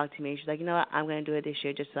wanted to talk to me. She's like, you know what, I'm going to do it this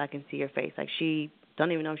year just so I can see your face. Like, she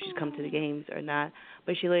don't even know if she's come to the games or not,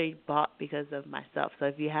 but she literally bought because of myself. So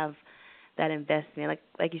if you have that investment,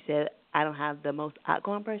 like you said, I don't have the most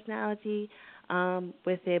outgoing personality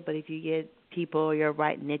with it, but if you get people, your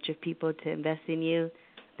right niche of people to invest in you,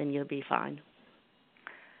 then you'll be fine.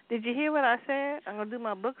 Did you hear what I said? I'm going to do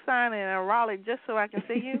my book signing in Raleigh just so I can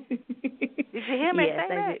see you. Did you hear me say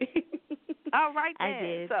that? I did. All right, then. I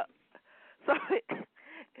did. So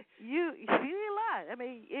you didn't lie. I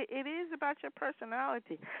mean, it is about your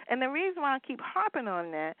personality. And the reason why I keep harping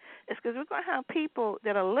on that is because we're going to have people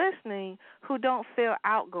that are listening who don't feel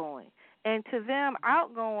outgoing. And to them,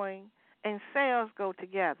 outgoing and sales go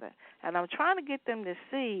together. And I'm trying to get them to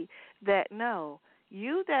see that, no,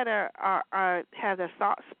 you that are have the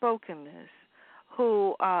soft-spokenness,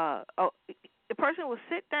 who the person will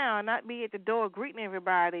sit down, not be at the door greeting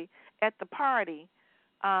everybody at the party,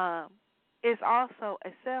 is also a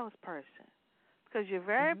salesperson, because you're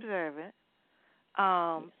very observant.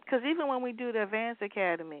 Because even when we do the Advanced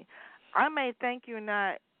Academy, I may think you're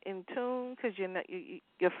not in tune because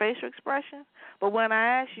your facial expression, but when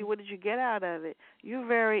I ask you what did you get out of it, you're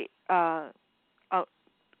very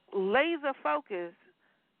laser focused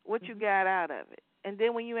what you got out of it. And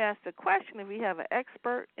then when you ask the question, if you have an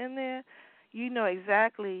expert in there, you know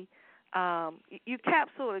exactly, you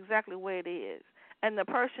capsule exactly where it is. And the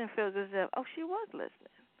person feels as if, oh, she was listening.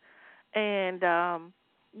 And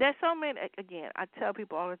there's so many, again, I tell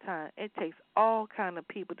people all the time, it takes all kind of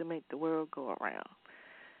people to make the world go around.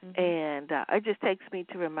 Mhm. And it just takes me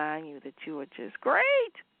to remind you that you are just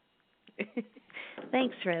great.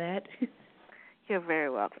 Thanks for that. You're very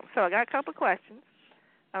welcome. So I got a couple of questions.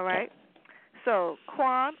 All Yes. right. So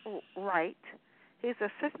Quan Wright, he's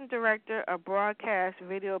Assistant Director of Broadcast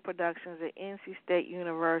Video Productions at NC State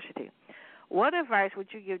University. What advice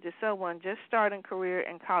would you give to someone just starting a career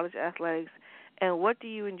in college athletics, and what do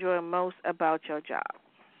you enjoy most about your job?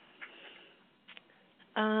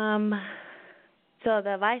 Um, so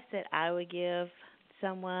the advice that I would give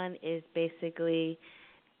someone is basically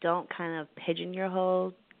don't kind of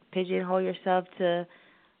pigeonhole yourself to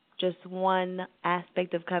just one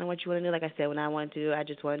aspect of kind of what you want to do. Like I said, when I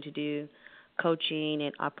just wanted to do coaching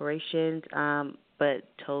and operations, but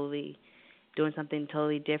totally doing something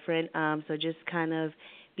totally different. So just kind of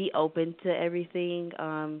be open to everything.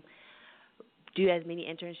 Do as many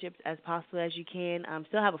internships as possible as you can.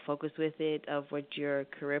 Still have a focus with it of what your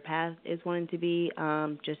career path is wanting to be.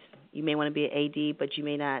 Just you may want to be an AD, but you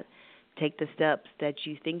may not take the steps that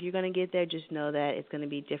you think you're going to get there. Just know that it's going to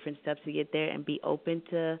be different steps to get there, and be open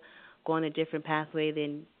to going a different pathway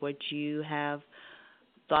than what you have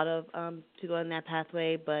thought of to go in that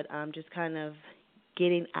pathway. But just kind of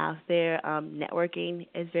getting out there. Networking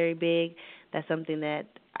is very big. That's something that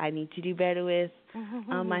I need to do better with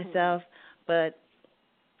myself. But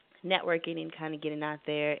networking and kind of getting out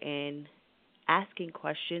there and asking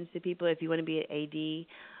questions to people. If you want to be an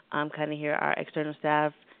AD, kind of here, our external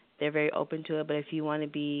staff, they're very open to it. But if you want to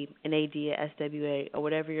be an AD, a SWA, or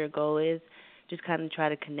whatever your goal is, just kind of try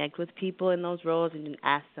to connect with people in those roles and then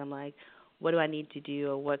ask them, like, what do I need to do,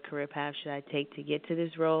 or what career path should I take to get to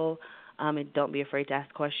this role? And don't be afraid to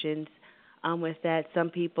ask questions. With that, some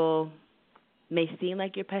people may seem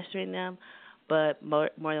like you're pestering them, but more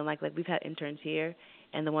than likely, like we've had interns here,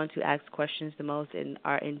 and the ones who ask questions the most and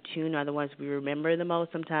are in tune are the ones we remember the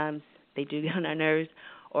most. Sometimes they do get on our nerves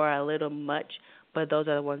or are a little much, but those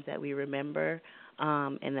are the ones that we remember,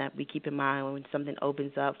 and that we keep in mind when something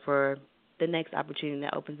opens up. For the next opportunity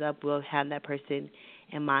that opens up, we'll have that person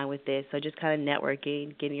in mind with this. So just kind of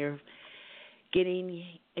networking, getting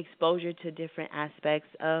exposure to different aspects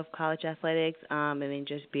of college athletics, and then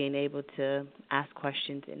just being able to ask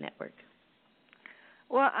questions and network.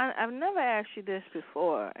 Well, I've never asked you this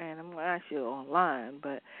before, and I'm going to ask you online.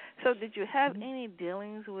 But so, did you have Mm-hmm. any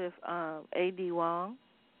dealings with A.D. Wong?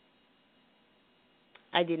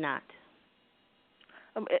 I did not.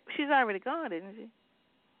 She's already gone, isn't she?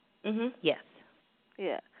 Yes.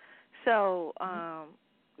 Yeah. So, Mhm.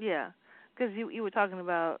 yeah, because you were talking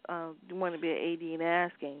about you want to be an AD and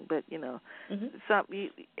asking, but Mhm.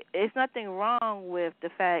 it's nothing wrong with the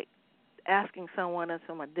fact asking someone that's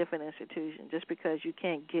from a different institution just because you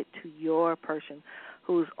can't get to your person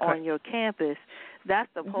who's on Correct. your campus. That's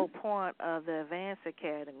the Mhm. whole point of the Advanced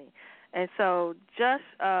Academy. And so just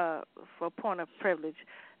for point of privilege,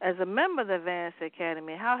 as a member of the Advanced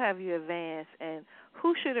Academy, how have you advanced and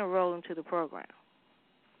who should enroll into the program?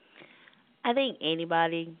 I think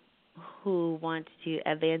anybody who wants to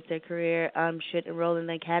advance their career should enroll in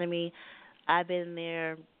the academy. I've been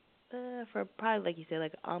there for probably, like you said,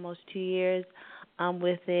 like almost 2 years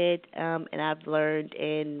with it, and I've learned,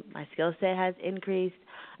 and my skill set has increased,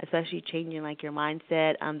 especially changing like your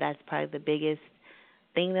mindset. That's probably the biggest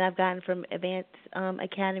thing that I've gotten from Advanced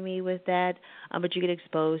Academy with that. But you get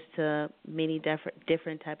exposed to many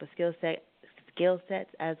different type of skill sets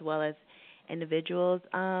as well as individuals,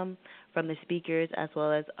 from the speakers as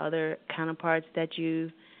well as other counterparts that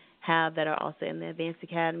you have that are also in the Advanced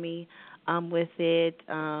Academy with it.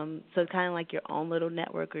 So it's kind of like your own little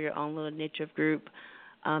network or your own little niche of group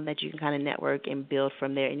that you can kind of network and build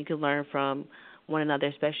from there. And you can learn from one another,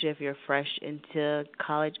 especially if you're fresh into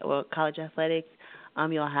college athletics.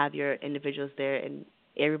 You'll have your individuals there, and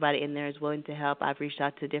everybody in there is willing to help. I've reached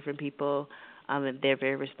out to different people, and they're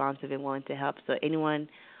very responsive and willing to help. So anyone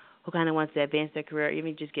who kind of wants to advance their career,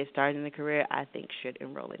 even just get started in the career, I think should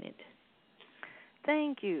enroll in it.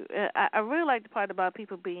 Thank you. I really like the part about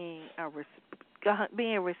people being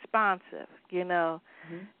being responsive,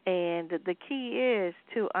 Mhm. and the key is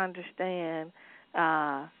to understand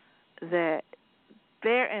that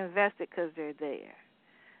they're invested because they're there,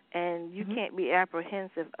 and you Mhm. can't be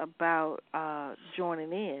apprehensive about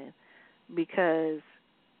joining in because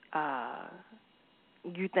uh,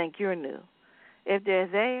 you think you're new. If they're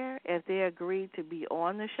there, if they agree to be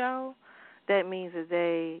on the show, that means that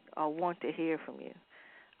they want to hear from you.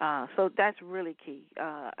 So that's really key.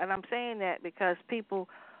 And I'm saying that because people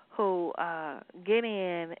who get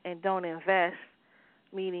in and don't invest,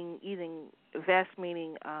 meaning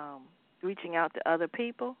reaching out to other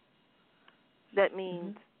people, that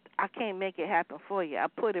means Mhm. I can't make it happen for you. I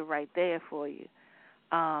put it right there for you.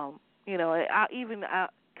 You know, I even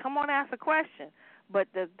come on, ask a question. But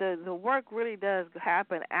the work really does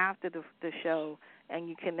happen after the show, and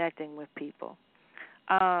you connecting with people.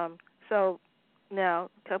 So now,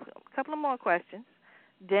 couple of more questions.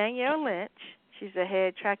 Danielle Lynch, she's the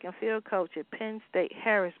head track and field coach at Penn State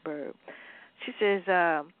Harrisburg. She says,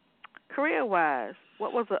 career-wise,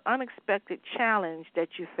 what was an unexpected challenge that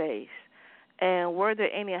you faced? And were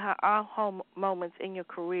there any aha moments in your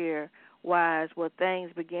career-wise where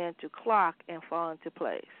things began to clock and fall into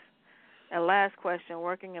place? And last question,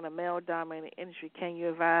 working in a male-dominated industry, can you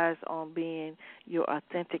advise on being your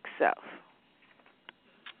authentic self?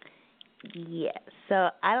 Yeah. So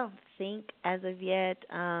I don't think as of yet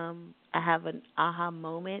I have an aha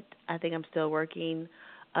moment. I think I'm still working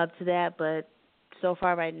up to that, but so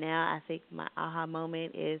far right now, I think my aha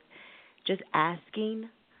moment is just asking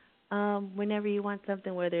whenever you want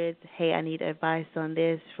something, whether it's, hey, I need advice on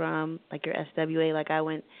this from like your SWA. Like I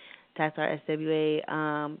went to ask our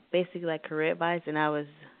SWA, basically like career advice, and I was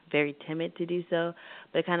very timid to do so,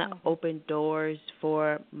 but it kind of opened doors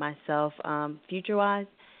for myself future-wise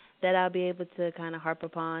that I'll be able to kind of harp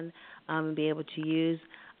upon and be able to use.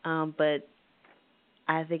 But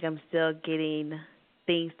I think I'm still getting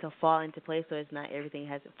things to fall into place, so it's not everything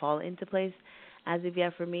hasn't fallen into place as of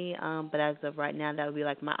yet for me. But as of right now, that would be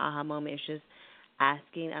like my aha moment. It's just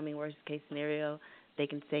asking. I mean, worst case scenario, they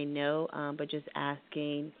can say no, but just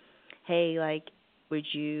asking, hey, like, would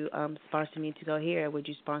you sponsor me to go here? Would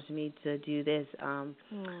you sponsor me to do this?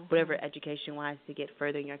 Whatever education-wise to get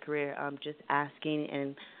further in your career, just asking.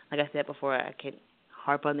 And like I said before, I can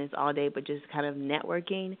harp on this all day, but just kind of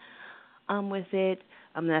networking with it.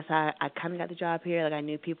 That's how I kind of got the job here. Like I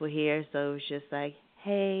knew people here, so it was just like,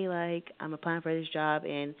 hey, like I'm applying for this job,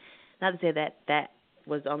 and not to say that that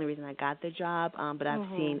was the only reason I got the job, but I've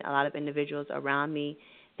seen a lot of individuals around me.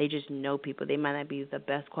 They just know people. They might not be the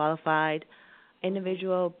best qualified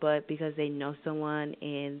individual, but because they know someone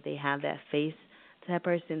and they have that face to that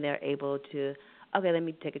person, they're able to, okay, let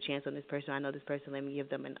me take a chance on this person. I know this person. Let me give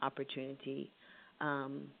them an opportunity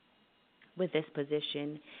with this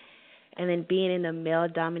position. And then being in a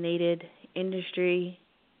male-dominated industry,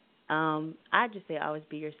 I just say always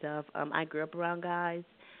be yourself. I grew up around guys.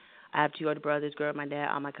 I have two older brothers, grew up with my dad.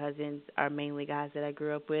 All my cousins are mainly guys that I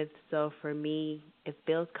grew up with. So for me, it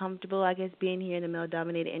feels comfortable, I guess, being here in the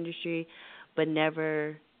male-dominated industry, but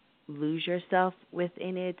never lose yourself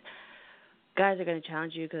within it. Guys are going to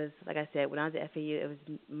challenge you because, like I said, when I was at FAU, it was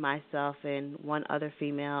myself and one other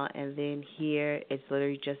female, and then here it's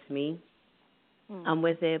literally just me. I'm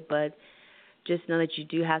with it, but just know that you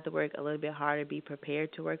do have to work a little bit harder, be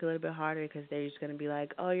prepared to work a little bit harder because they're just going to be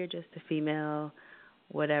like, oh, you're just a female,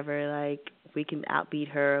 whatever, like we can outbeat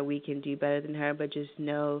her, we can do better than her, but just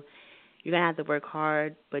know you're going to have to work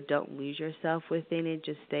hard, but don't lose yourself within it.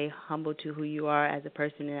 Just stay humble to who you are as a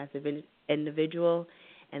person and as an individual,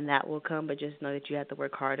 and that will come, but just know that you have to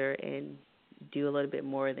work harder and do a little bit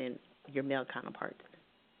more than your male counterparts.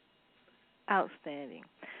 Outstanding.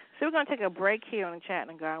 So we're going to take a break here on the Chat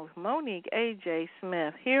and Garden with Monique A.J.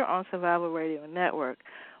 Smith here on Survival Radio Network.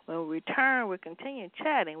 When we return, we'll continue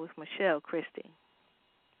chatting with Michelle Christie.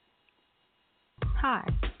 Hi,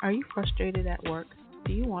 are you frustrated at work?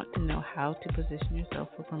 Do you want to know how to position yourself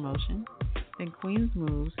for promotion? Then Queen's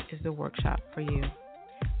Moves is the workshop for you.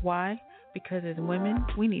 Why? Because as women,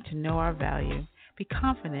 we need to know our value, be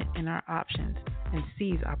confident in our options, and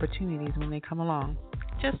seize opportunities when they come along,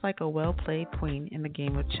 just like a well-played queen in the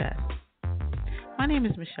game of chess. My name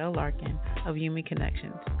is Michelle Larkin of Yumi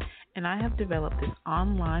Connections, and I have developed this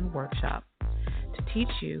online workshop to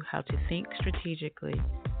teach you how to think strategically,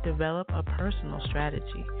 develop a personal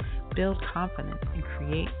strategy, build confidence, and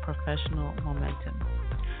create professional momentum.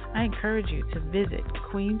 I encourage you to visit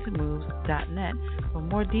queensmoves.net for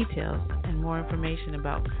more details and more information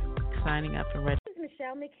about signing up and registering. This is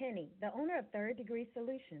Michelle McKinney, the owner of Third Degree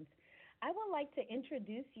Solutions. I would like to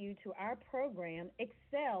introduce you to our program,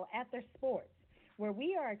 Excel After Sports, where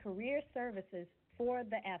we are career services for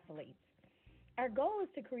the athletes. Our goal is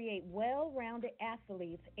to create well-rounded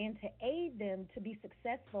athletes and to aid them to be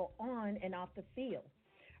successful on and off the field.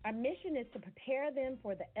 Our mission is to prepare them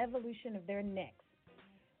for the evolution of their next.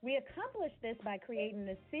 We accomplish this by creating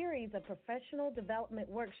a series of professional development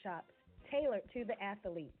workshops tailored to the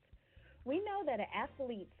athletes. We know that an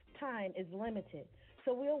athlete's time is limited,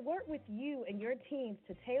 so we'll work with you and your teams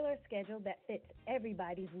to tailor a schedule that fits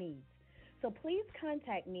everybody's needs. So please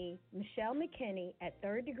contact me, Michelle McKinney, at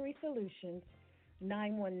Third Degree Solutions,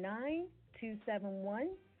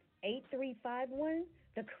 919-271-8351,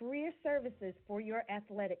 the career services for your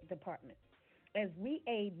athletic department, as we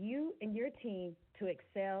aid you and your team to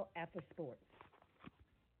excel after sports.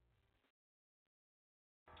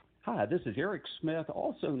 Hi, this is Eric Smith,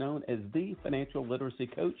 also known as the Financial Literacy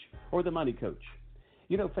Coach or the Money Coach.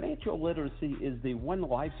 You know, financial literacy is the one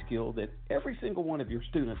life skill that every single one of your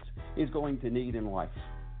students is going to need in life.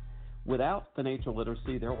 Without financial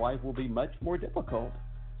literacy, their life will be much more difficult,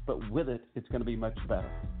 but with it, it's going to be much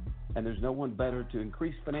better. And there's no one better to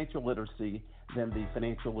increase financial literacy than the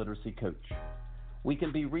Financial Literacy Coach. We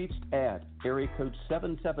can be reached at area code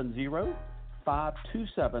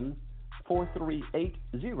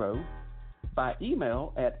 770-527-4380 by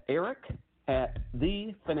email at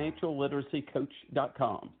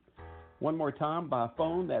eric@thefinancialliteracycoach.com. One more time by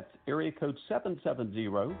phone, that's area code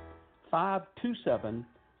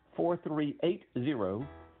 770-527-4380,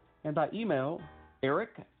 and by email,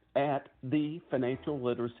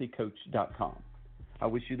 eric@thefinancialliteracycoach.com. I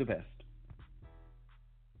wish you the best.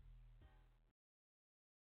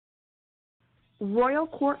 Royal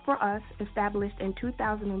Court for Us, established in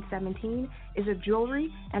 2017, is a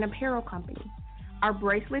jewelry and apparel company. Our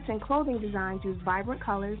bracelets and clothing designs use vibrant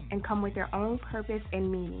colors and come with their own purpose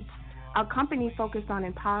and meaning. Our company focused on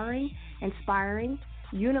empowering, inspiring,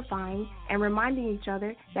 unifying, and reminding each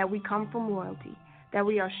other that we come from royalty, that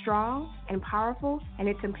we are strong and powerful, and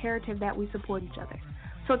it's imperative that we support each other.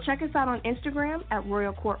 So check us out on Instagram at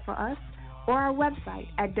Royal Court for Us, or our website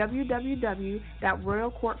at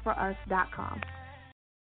www.royalcourtforus.com.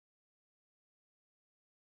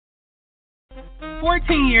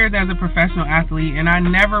 14 years as a professional athlete, and I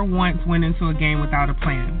never once went into a game without a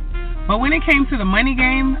plan. But when it came to the money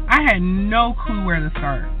game, I had no clue where to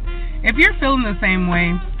start. If you're feeling the same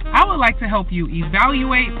way, I would like to help you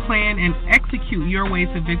evaluate, plan, and execute your way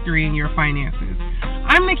to victory in your finances.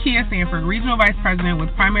 I'm Nakia Sanford, Regional Vice President with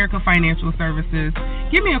Primerica Financial Services.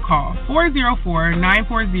 Give me a call,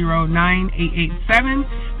 404-940-9887.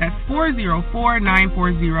 That's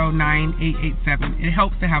 404-940-9887. It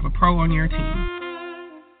helps to have a pro on your team.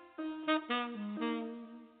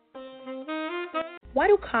 Why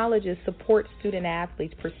do colleges support student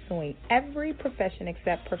athletes pursuing every profession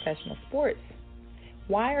except professional sports?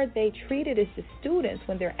 Why are they treated as the students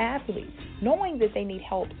when they're athletes, knowing that they need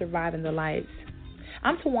help surviving their lives?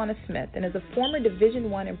 I'm Tawana Smith, and as a former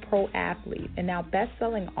Division I and pro athlete and now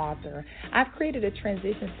best-selling author, I've created a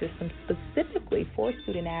transition system specifically for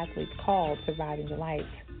student athletes called Surviving the Lights.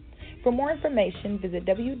 For more information, visit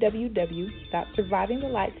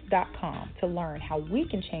www.survivingthelights.com to learn how we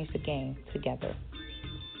can change the game together.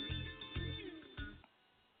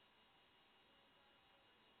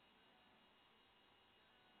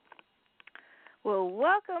 Well,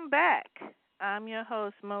 welcome back. I'm your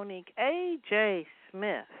host, Monique A.J.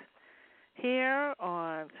 Smith, here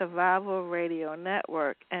on Survival Radio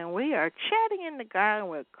Network, and we are chatting in the garden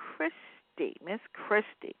with Christie, Miss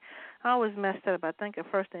Christie. I always messed up. I think her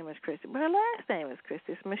first name is Christie, but her last name is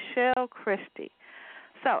Christie. It's Michelle Christie.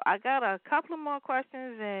 So I got a couple of more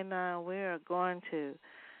questions, and we're going to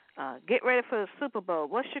get ready for the Super Bowl.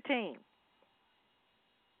 What's your team?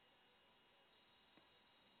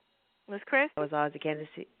 Miss Christie? I was always a Kansas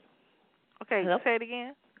City. Okay, Hello? say it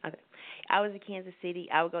again. Okay. I was a Kansas City.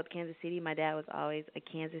 I would go to Kansas City. My dad was always a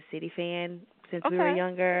Kansas City fan since we were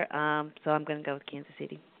younger, so I'm going to go with Kansas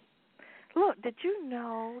City. Look, did you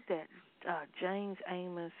know that James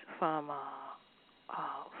Amos from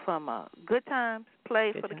Good Times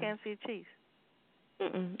played for the Kansas City Chiefs? I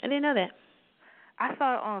didn't know that. I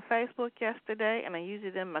saw it on Facebook yesterday, and I used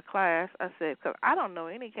it in my class. I said, because I don't know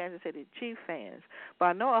any Kansas City Chiefs fans, but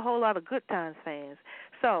I know a whole lot of Good Times fans.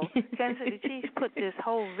 So Kansas City Chiefs put this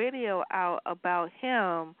whole video out about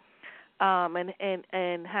him,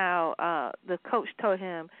 and how the coach told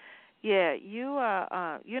him, yeah, you're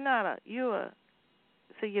not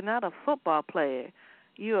a football player.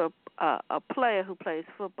 You're a player who plays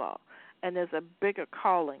football, and there's a bigger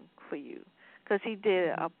calling for you. Because he did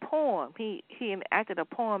a poem. He enacted a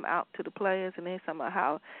poem out to the players, and then somehow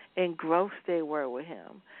how engrossed they were with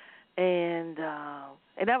him. And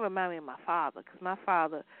that reminded me of my father, because my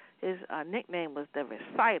father, his nickname was the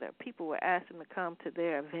Reciter. People would ask him to come to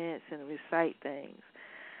their events and recite things.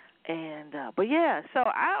 And but yeah, so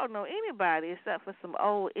I don't know anybody except for some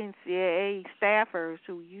old NCAA staffers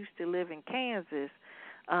who used to live in Kansas.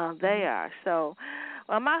 They are. So,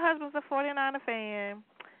 well, my husband's a 49er fan.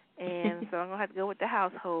 And so I'm going to have to go with the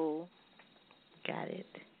household. Got it.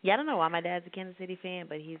 Yeah, I don't know why my dad's a Kansas City fan,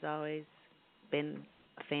 but he's always been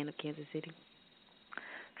a fan of Kansas City.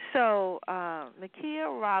 So, Nakia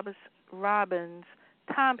Robbins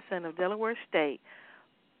Thompson of Delaware State,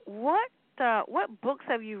 what books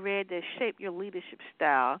have you read that shaped your leadership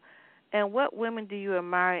style, and what women do you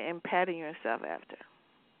admire and pattern yourself after?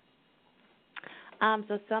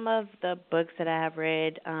 So some of the books that I have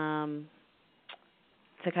read,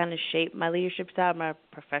 to kind of shape my leadership style, my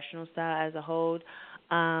professional style as a whole.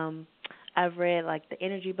 I've read like The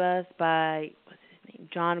Energy Bus by what's his name,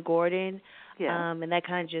 John Gordon. Yeah. And that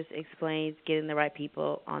kind of just explains getting the right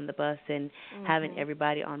people on the bus and having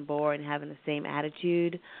everybody on board and having the same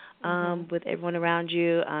attitude with everyone around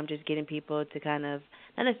you. Just getting people to kind of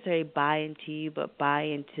not necessarily buy into you, but buy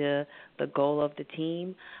into the goal of the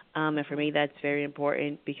team. And for me, that's very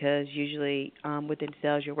important because usually within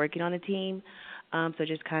sales, you're working on a team. So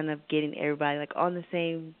just kind of getting everybody like on the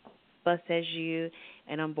same bus as you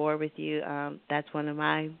and on board with you. That's one of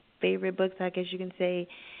my favorite books, I guess you can say.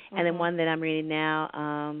 And then one that I'm reading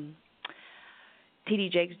now, T.D.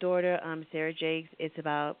 Jakes' daughter, Sarah Jakes. It's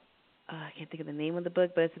about, I can't think of the name of the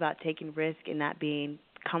book, but it's about taking risk and not being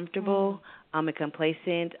comfortable and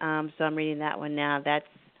complacent. So I'm reading that one now. That's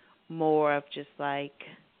more of just like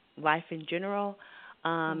life in general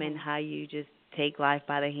and how you just take life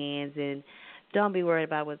by the hands and don't be worried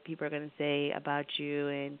about what people are going to say about you,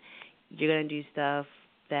 and you're going to do stuff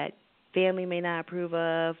that family may not approve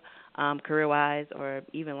of, career-wise or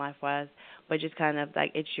even life-wise, but just kind of like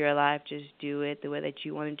it's your life. Just do it the way that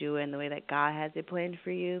you want to do it and the way that God has it planned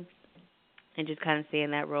for you, and just kind of stay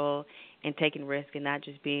in that role and taking risk and not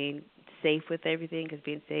just being safe with everything, because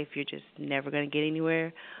being safe, you're just never going to get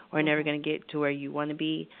anywhere or never going to get to where you want to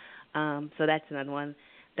be. So that's another one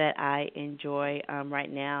that I enjoy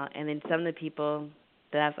right now. And then some of the people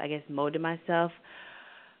that I've, I guess, molded myself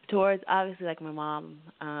towards, obviously, like my mom,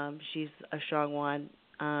 she's a strong one.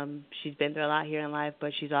 She's been through a lot here in life,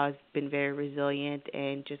 but she's always been very resilient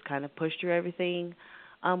and just kind of pushed through everything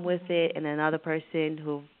with it. And another person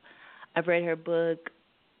who I've read her book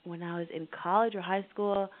when I was in college or high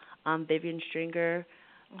school, Vivian Stringer,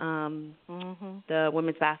 the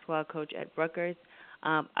women's basketball coach at Rutgers.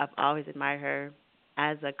 I've always admired her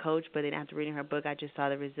as a coach, but then after reading her book, I just saw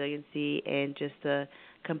the resiliency and just the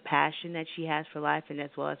compassion that she has for life and as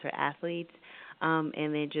well as her athletes. And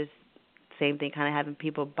then just same thing, kind of having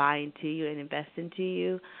people buy into you and invest into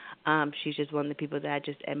you. She's just one of the people that I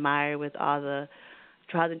just admire with all the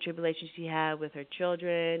trials and tribulations she had with her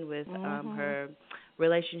children, with her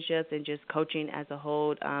relationships, and just coaching as a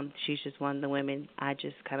whole. She's just one of the women I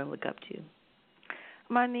just kind of look up to.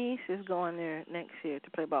 My niece is going there next year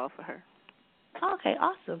to play ball for her. Okay,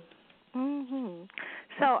 awesome.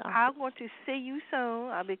 So awesome. I want to see you soon.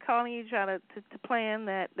 I'll be calling you trying to plan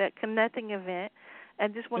that connecting event.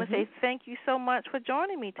 And just want to say thank you so much for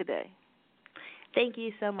joining me today. Thank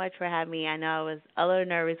you so much for having me. I know I was a little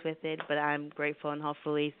nervous with it, but I'm grateful, and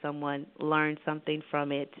hopefully someone learned something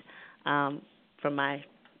from it, from my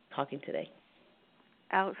talking today.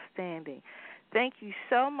 Outstanding. Thank you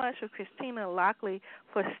so much for Christina Lockley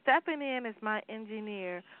for stepping in as my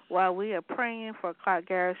engineer while we are praying for Clark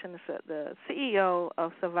Garrison, the CEO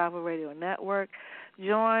of Survival Radio Network.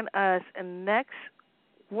 Join us next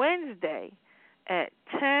Wednesday at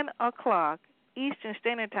 10 o'clock Eastern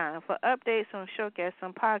Standard Time for updates on showcasts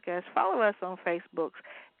and podcasts. Follow us on Facebook,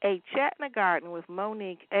 A Chat in the Garden with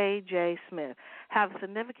Monique A.J. Smith. Have a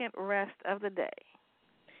significant rest of the day.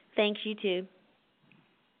 Thanks, you too.